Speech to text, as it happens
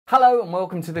Hello and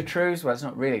welcome to the truths. Well, it's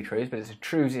not really truths, but it's a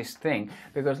truthist thing.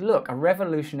 Because look, a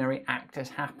revolutionary act has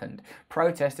happened.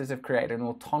 Protesters have created an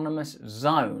autonomous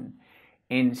zone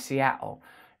in Seattle.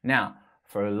 Now,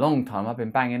 for a long time I've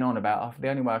been banging on about the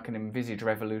only way I can envisage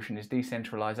revolution is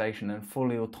decentralization and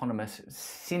fully autonomous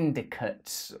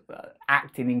syndicates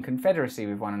acting in confederacy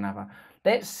with one another.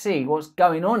 Let's see what's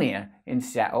going on here in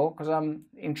Seattle, because I'm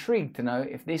intrigued to know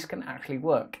if this can actually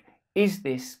work. Is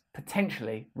this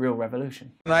potentially real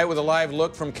revolution? Tonight with a live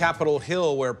look from Capitol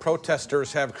Hill, where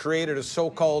protesters have created a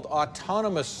so-called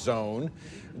autonomous zone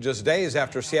just days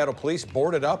after Seattle police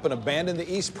boarded up and abandoned the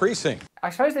East Precinct. I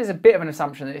suppose there's a bit of an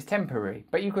assumption that it's temporary,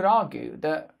 but you could argue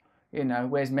that, you know,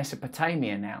 where's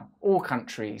Mesopotamia now? All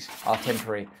countries are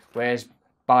temporary. Where's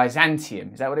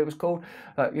Byzantium? Is that what it was called?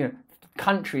 You know,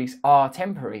 countries are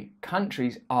temporary.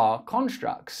 Countries are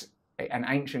constructs. An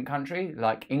ancient country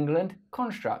like England,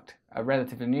 construct. A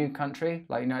relatively new country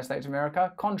like the United States of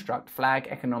America, construct. Flag,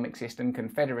 economic system,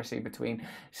 confederacy between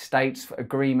states,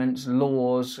 agreements,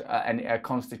 laws, and a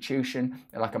constitution,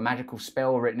 like a magical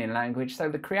spell written in language. So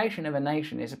the creation of a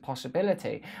nation is a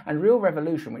possibility. And real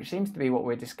revolution, which seems to be what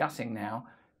we're discussing now,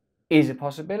 is a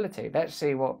possibility. Let's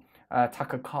see what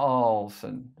Tucker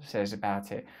Carlson says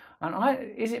about it. And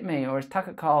is it me, or is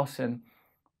Tucker Carlson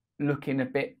looking a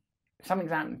bit...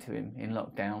 Something's happened to him in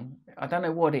lockdown. I don't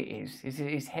know what it is. Is it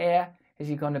his hair? Has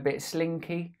he gone a bit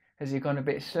slinky? Has he gone a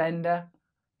bit slender?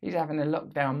 He's having a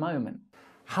lockdown moment.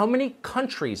 How many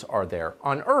countries are there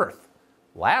on Earth?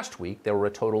 Last week, there were a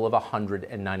total of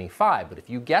 195. But if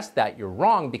you guessed that, you're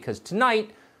wrong, because tonight,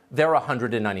 there are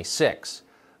 196.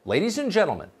 Ladies and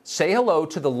gentlemen, say hello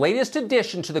to the latest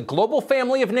addition to the global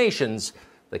family of nations,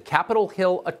 the Capitol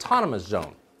Hill Autonomous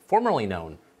Zone, formerly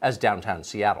known as downtown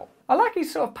Seattle. I like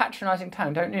his sort of patronising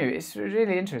tone, don't you? It's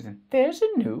really interesting. There's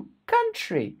a new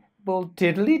country. Well,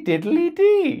 diddly diddly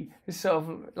dee. It's sort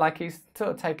of like he's sort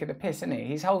of taking a piss, isn't he?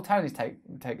 His whole tone is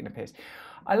taking a piss.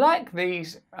 I like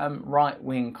these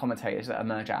right-wing commentators that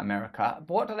emerge out of America.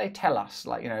 But what do they tell us?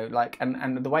 Like, you know, like,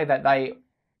 and the way that they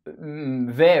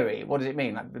vary. What does it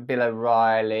mean? Like Bill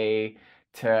O'Reilly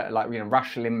to, like, you know,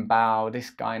 Rush Limbaugh, this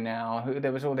guy now, who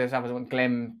there was all those others,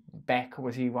 Glenn Beck,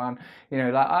 was he one? You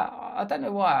know, like, I don't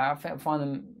know why, I find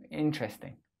them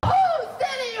interesting. Who's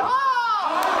City Hall?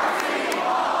 Our City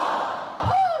Hall!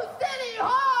 Who's City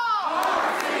Hall?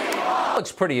 Our City Hall!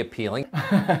 Looks pretty appealing.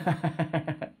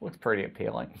 Looks pretty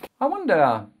appealing. I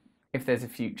wonder if there's a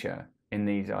future in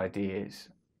these ideas.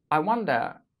 I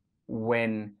wonder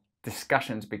when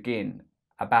discussions begin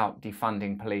about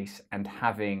defunding police and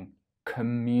having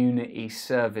community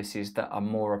services that are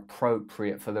more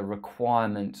appropriate for the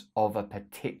requirements of a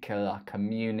particular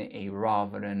community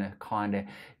rather than a kind of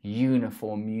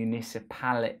uniform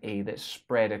municipality that's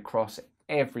spread across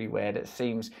everywhere, that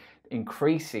seems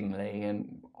increasingly,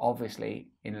 and obviously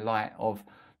in light of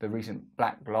the recent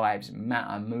Black Lives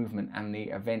Matter movement and the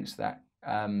events that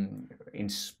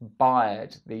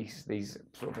inspired these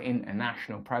sort of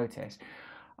international protests,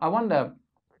 I wonder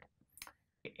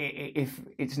if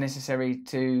it's necessary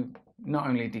to not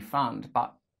only defund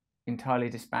but entirely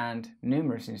disband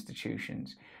numerous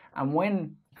institutions. And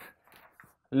when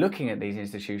looking at these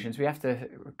institutions, we have to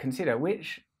consider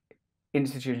which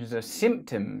institutions are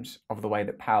symptoms of the way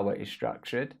that power is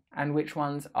structured and which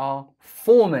ones are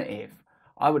formative.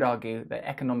 I would argue that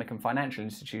economic and financial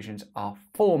institutions are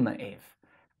formative,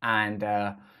 and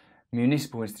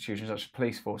municipal institutions such as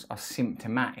police force are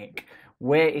symptomatic.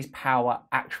 Where is power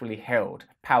actually held?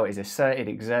 Power is asserted,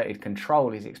 exerted,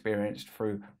 control is experienced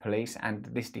through police, and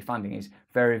this defunding is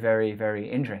very, very, very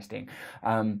interesting.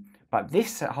 But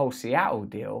this whole Seattle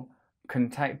deal,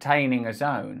 containing a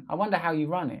zone, I wonder how you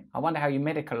run it. I wonder how you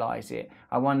medicalise it.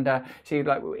 I wonder, see,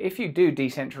 like, if you do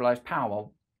decentralise power,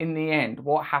 in the end,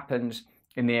 what happens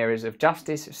in the areas of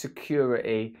justice,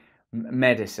 security,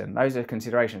 medicine? Those are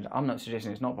considerations. I'm not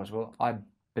suggesting it's not possible. I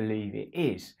believe it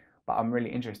is. But I'm really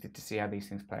interested to see how these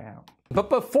things play out. But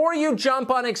before you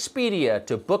jump on Expedia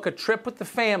to book a trip with the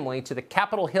family to the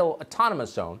Capitol Hill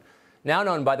Autonomous Zone, now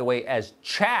known, by the way, as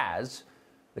CHAZ,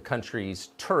 the country's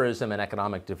Tourism and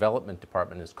Economic Development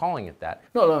Department is calling it that.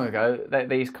 Not long ago, that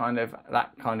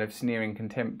kind of sneering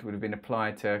contempt would have been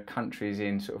applied to countries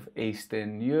in sort of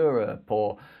Eastern Europe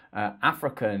or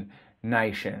African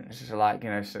nations, like,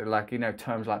 you know,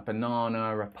 terms like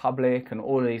banana republic and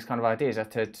all of these kind of ideas are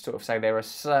to sort of say there are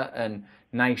certain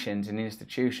nations and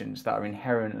institutions that are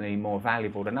inherently more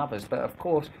valuable than others. But of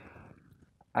course,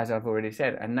 as I've already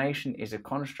said, a nation is a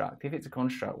construct. If it's a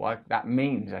construct, well, that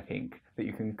means, I think, that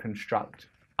you can construct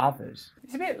others.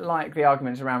 It's a bit like the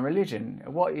arguments around religion.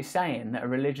 What you're saying, that a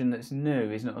religion that's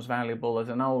new is not as valuable as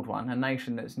an old one, a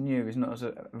nation that's new is not as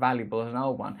valuable as an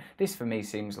old one. This for me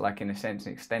seems like, in a sense,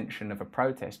 an extension of a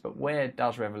protest, but where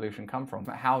does revolution come from?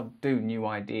 How do new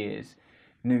ideas,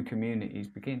 new communities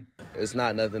begin? It's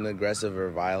not nothing aggressive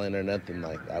or violent or nothing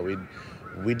like that.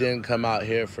 We didn't come out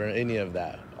here for any of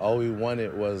that. All we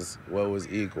wanted was what was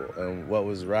equal and what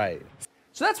was right.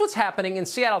 So that's what's happening in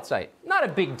Seattle tonight. Not a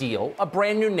big deal. A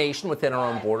brand new nation within our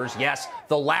own borders. Yes,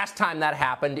 the last time that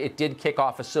happened, it did kick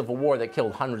off a civil war that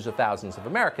killed hundreds of thousands of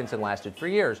Americans and lasted for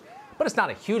years. But it's not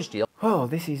a huge deal. Oh,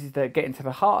 this is getting to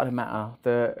the heart of the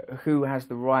matter. Who has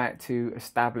the right to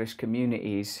establish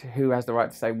communities? Who has the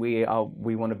right to say we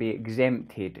want to be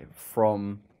exempted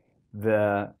from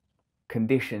the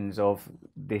conditions of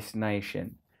this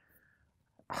nation?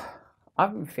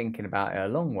 I've been thinking about it a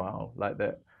long while, like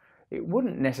that. It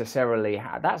wouldn't necessarily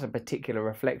that's a particular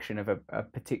reflection of a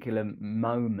particular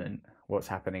moment, what's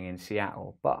happening in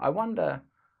Seattle. But I wonder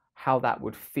how that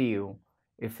would feel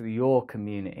if your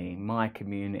community, my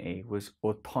community, was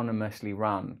autonomously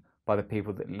run by the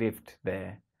people that lived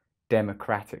there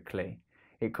democratically.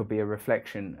 It could be a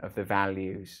reflection of the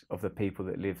values of the people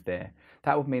that lived there.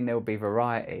 That would mean there would be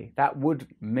variety. That would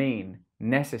mean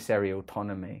necessary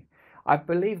autonomy. I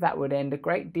believe that would end a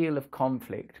great deal of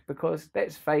conflict because,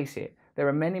 let's face it, there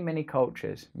are many, many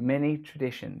cultures, many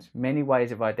traditions, many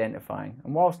ways of identifying.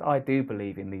 And whilst I do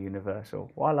believe in the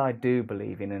universal, while I do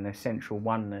believe in an essential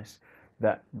oneness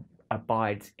that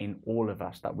abides in all of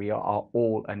us, that we are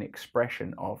all an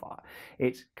expression of,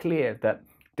 it's clear that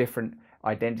different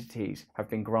identities have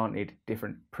been granted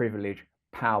different privilege,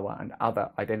 power, and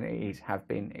other identities have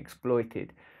been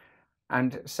exploited.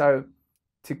 And so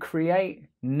to create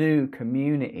new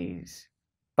communities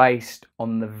based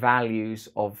on the values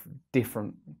of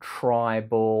different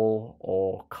tribal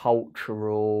or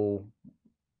cultural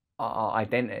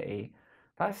identity,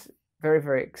 that's very,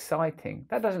 very exciting.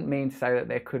 That doesn't mean to say that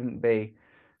there couldn't be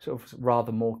sort of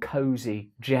rather more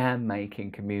cozy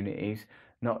jam-making communities,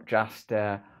 not just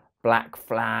Black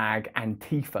Flag,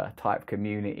 Antifa type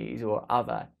communities or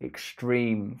other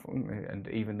extreme, and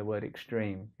even the word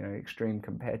extreme, you know, extreme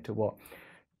compared to what?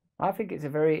 I think it's a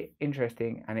very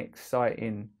interesting and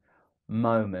exciting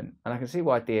moment, and I can see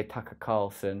why dear Tucker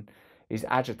Carlson is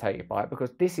agitated by it,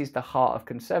 because this is the heart of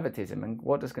conservatism. And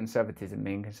what does conservatism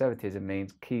mean? Conservatism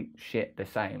means keep shit the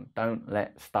same. Don't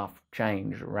let stuff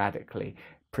change radically.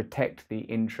 Protect the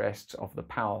interests of the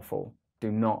powerful.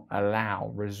 Do not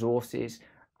allow resources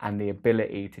and the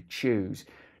ability to choose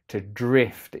to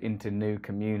drift into new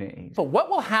communities. But what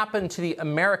will happen to the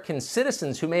American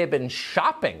citizens who may have been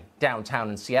shopping downtown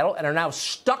in Seattle and are now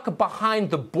stuck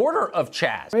behind the border of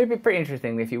CHAZ? It'd be pretty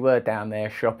interesting if you were down there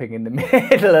shopping in the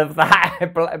middle of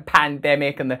that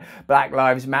pandemic and the Black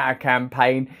Lives Matter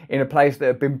campaign in a place that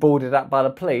had been boarded up by the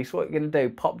police. What are you going to do?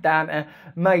 Pop down to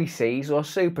Macy's or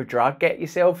Superdrug, get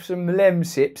yourself some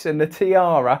Lemsips and the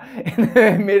tiara in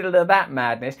the middle of that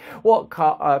madness? What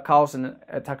Tucker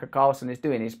Carlson is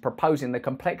doing is proposing the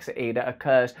complexity that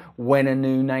occurs when a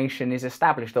new nation is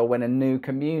established or when a new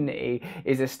community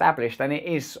is established, and it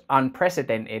is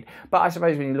unprecedented. But I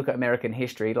suppose when you look at American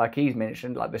history, like he's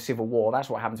mentioned, like the Civil War, that's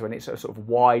what happens when it's sort of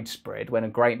widespread, when a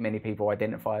great many people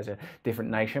identify as a different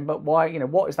nation. But why, you know,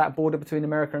 what is that border between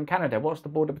America and Canada? What's the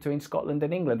border between Scotland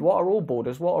and England? What are all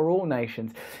borders? What are all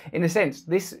nations? In a sense,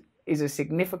 this is a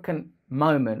significant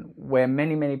moment where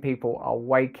many, many people are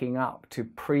waking up to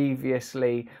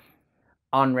previously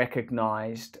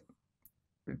unrecognised,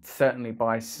 certainly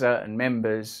by certain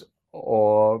members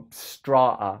or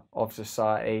strata of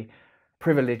society,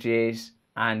 privileges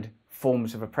and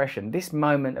forms of oppression. This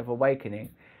moment of awakening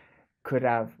could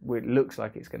have, it looks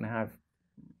like it's going to have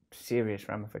serious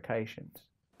ramifications.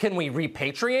 Can we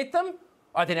repatriate them?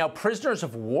 Are they now prisoners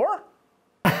of war?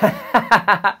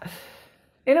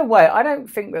 In a way, I don't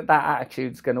think that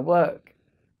attitude's going to work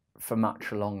for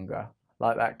much longer.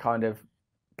 Like that kind of,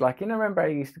 like, you know, remember I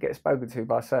used to get spoken to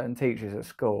by certain teachers at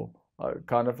school, like,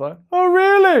 kind of like, oh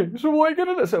really? So what are you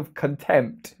going to do? Sort of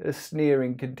contempt, a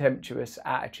sneering, contemptuous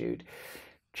attitude.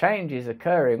 Change is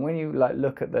occurring when you like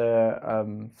look at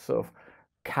the sort of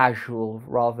casual,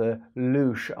 rather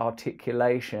louche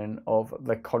articulation of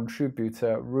the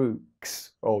contributor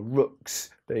Rooks,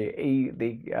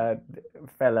 the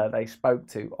fella they spoke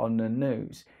to on the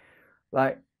news.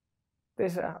 Like,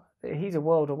 he's a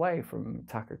world away from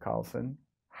Tucker Carlson.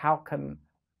 How can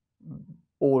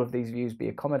all of these views be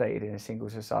accommodated in a single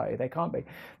society? They can't be.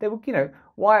 They will, you know,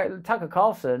 why Tucker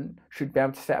Carlson should be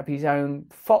able to set up his own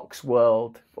Fox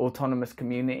World autonomous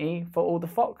community for all the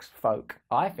Fox folk.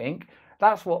 I think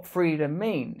that's what freedom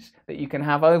means, that you can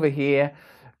have over here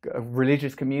a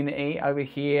religious community over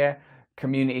here,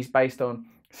 communities based on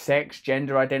sex,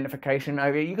 gender identification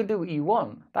over here. You can do what you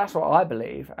want. That's what I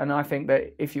believe. And I think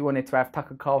that if you wanted to have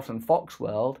Tucker Carlson Fox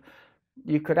World,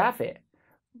 you could have it.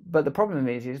 But the problem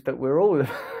is that we're all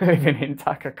living in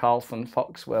Tucker Carlson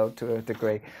Fox World to a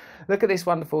degree. Look at this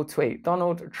wonderful tweet.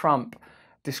 Donald Trump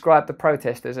described the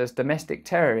protesters as domestic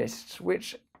terrorists,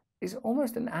 which is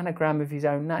almost an anagram of his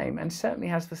own name and certainly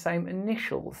has the same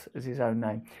initials as his own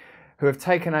name, who have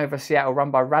taken over Seattle, run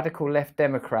by radical left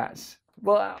Democrats.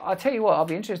 Well, I'll tell you what, I'll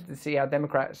be interested to see how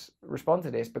Democrats respond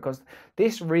to this, because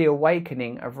this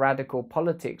reawakening of radical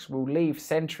politics will leave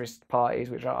centrist parties,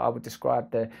 which I would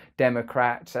describe the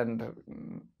Democrats and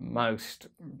most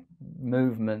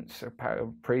movements,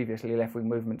 previously left-wing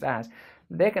movements as,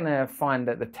 they're going to find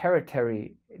that the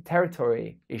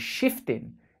territory is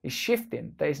shifting.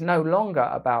 That it's no longer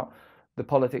about the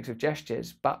politics of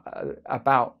gestures, but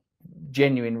about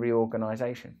genuine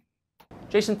reorganization.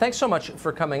 Jason, thanks so much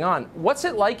for coming on. What's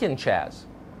it like in CHAZ?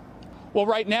 Well,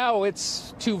 right now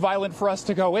it's too violent for us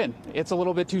to go in. It's a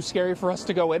little bit too scary for us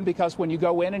to go in, because when you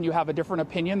go in and you have a different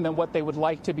opinion than what they would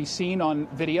like to be seen on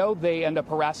video, they end up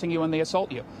harassing you and they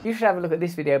assault you. You should have a look at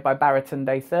this video by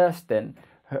Baratunde Thurston,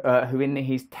 who in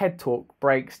his TED Talk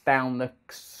breaks down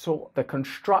the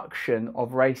construction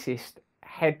of racist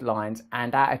headlines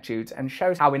and attitudes and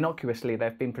shows how innocuously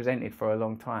they've been presented for a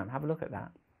long time. Have a look at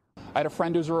that. I had a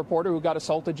friend who's a reporter who got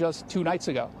assaulted just 2 nights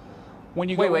ago. When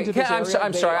you wait, into this I'm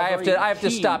area, sorry. I have to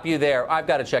stop you there. I've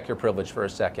got to check your privilege for a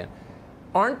second.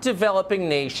 Aren't developing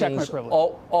nations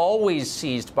always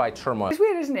seized by turmoil? It's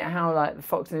weird, isn't it, how like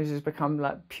Fox News has become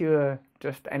like pure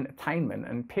just entertainment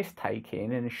and piss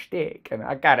taking and a shtick. And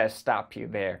I gotta stop you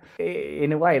there.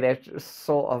 In a way, they're just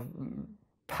sort of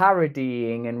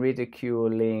parodying and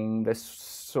ridiculing the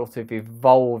sort of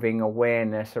evolving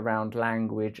awareness around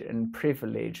language and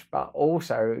privilege, but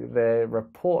also the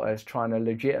reporters trying to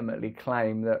legitimately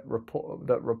claim that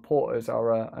reporters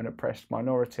are an oppressed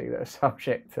minority that are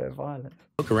subject to violence.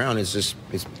 Look around, it's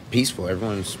peaceful,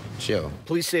 everyone's chill.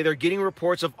 Police say they're getting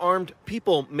reports of armed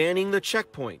people manning the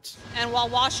checkpoints. And while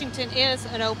Washington is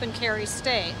an open carry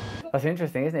state, that's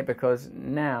interesting, isn't it? Because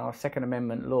now Second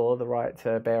Amendment law, the right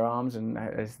to bear arms, and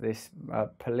as this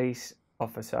police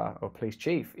officer or police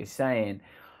chief is saying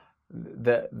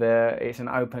that it's an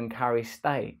open carry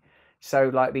state.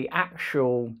 So like the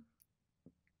actual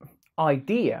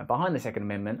idea behind the Second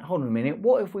Amendment, hold on a minute,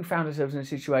 what if we found ourselves in a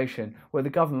situation where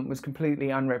the government was completely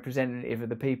unrepresentative of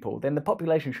the people? Then the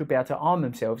population should be able to arm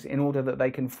themselves in order that they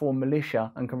can form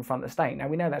militia and confront the state. Now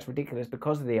we know that's ridiculous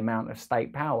because of the amount of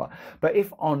state power, but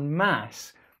if en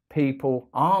masse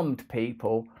armed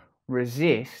people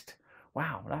resist,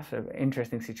 wow, that's an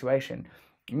interesting situation.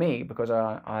 Me, because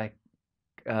I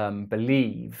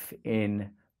believe in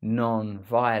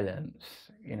non-violence,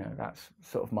 you know, that's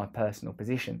sort of my personal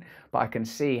position. But I can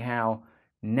see how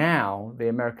now the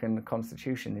American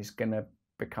Constitution is going to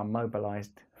become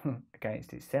mobilized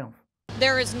against itself.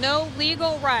 there is no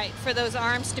legal right for those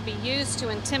arms to be used to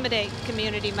intimidate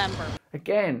community members.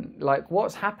 Again, like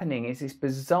what's happening is this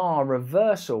bizarre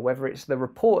reversal, whether it's the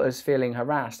reporters feeling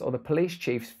harassed or the police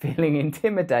chiefs feeling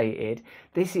intimidated.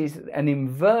 This is an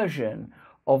inversion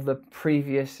of the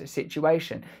previous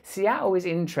situation. Seattle is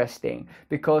interesting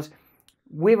because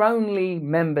we're only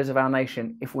members of our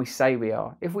nation if we say we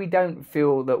are. If we don't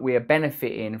feel that we are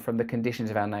benefiting from the conditions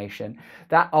of our nation,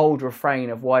 that old refrain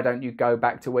of why don't you go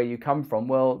back to where you come from,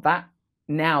 well, that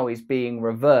now is being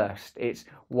reversed. It's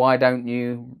why don't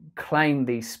you claim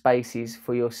these spaces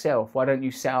for yourself? Why don't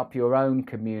you set up your own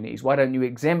communities? Why don't you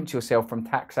exempt yourself from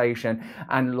taxation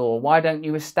and law? Why don't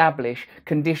you establish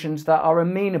conditions that are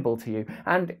amenable to you?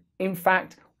 And in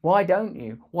fact, why don't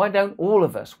you? Why don't all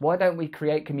of us? Why don't we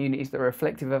create communities that are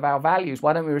reflective of our values?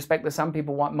 Why don't we respect that some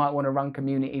people might want to run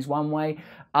communities one way,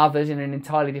 others in an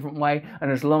entirely different way, and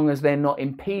as long as they're not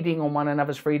impeding on one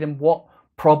another's freedom, what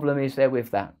problem is there with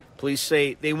that? Police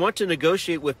say they want to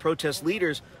negotiate with protest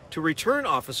leaders to return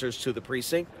officers to the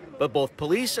precinct, but both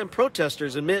police and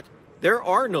protesters admit there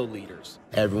are no leaders.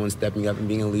 Everyone's stepping up and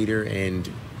being a leader, and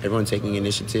everyone taking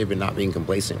initiative and not being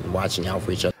complacent and watching out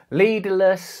for each other.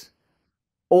 Leaderless,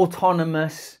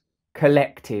 autonomous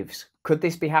collectives. Could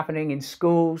this be happening in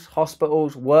schools,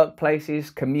 hospitals,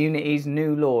 workplaces, communities,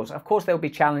 new laws? Of course, there will be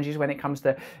challenges when it comes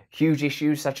to huge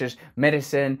issues such as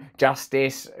medicine,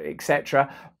 justice,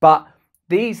 etc. But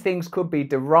these things could be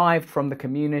derived from the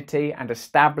community and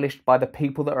established by the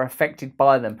people that are affected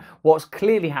by them. What's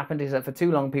clearly happened is that for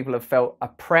too long people have felt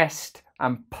oppressed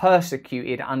and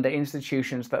persecuted under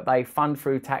institutions that they fund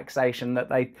through taxation, that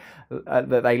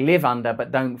they live under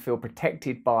but don't feel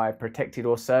protected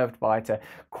or served by, to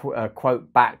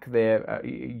quote back the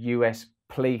US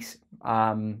police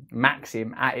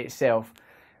maxim at itself.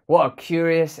 What a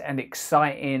curious and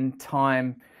exciting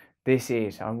time this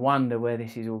is. I wonder where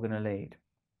this is all going to lead.